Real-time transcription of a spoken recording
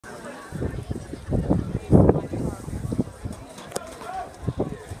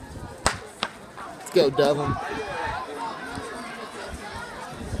Go, Devlin.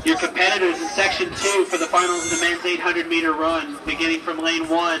 Your competitors in Section 2 for the finals of the men's 800-meter run, beginning from lane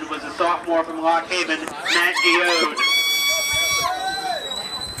 1, was a sophomore from Lock Haven, Matt Geode.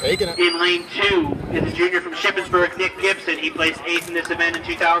 Taking it. In lane 2 is a junior from Shippensburg, Nick Gibson. He placed 8th in this event in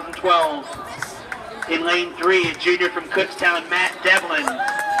 2012. In lane 3, a junior from Kutztown, Matt Devlin.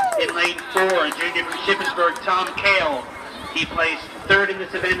 In lane 4, a junior from Shippensburg, Tom Kale. He placed 3rd in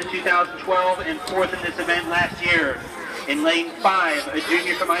this event in 2012 and 4th in this event last year. In lane 5, a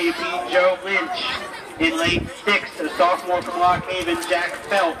junior from IUP, Joe Lynch. In lane 6, a sophomore from Lock Haven, Jack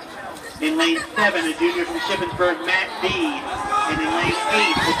Felt. In lane 7, a junior from Shippensburg, Matt B. And in lane 8,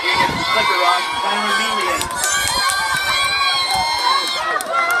 a junior from Clipper Rock, Tyler Melian.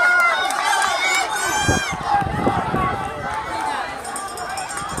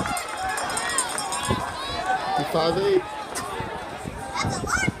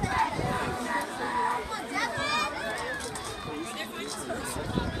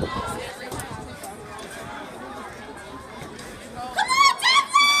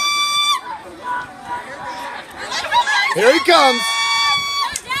 Here he comes.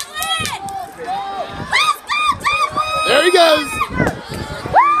 There he goes.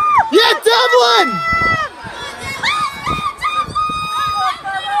 Yeah, Devlin!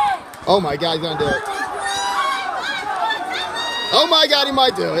 Oh my God, he's gonna do it. Oh my God, he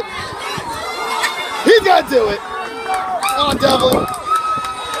might do it. He's gonna do it. Come on, Devlin.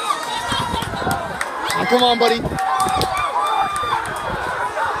 Oh, come on, buddy.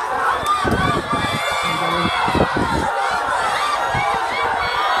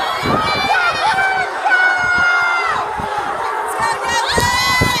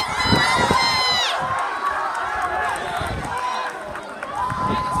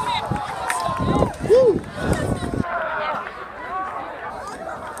 Woo.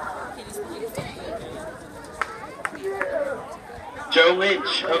 Joe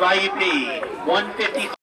Lynch of IUP, 150.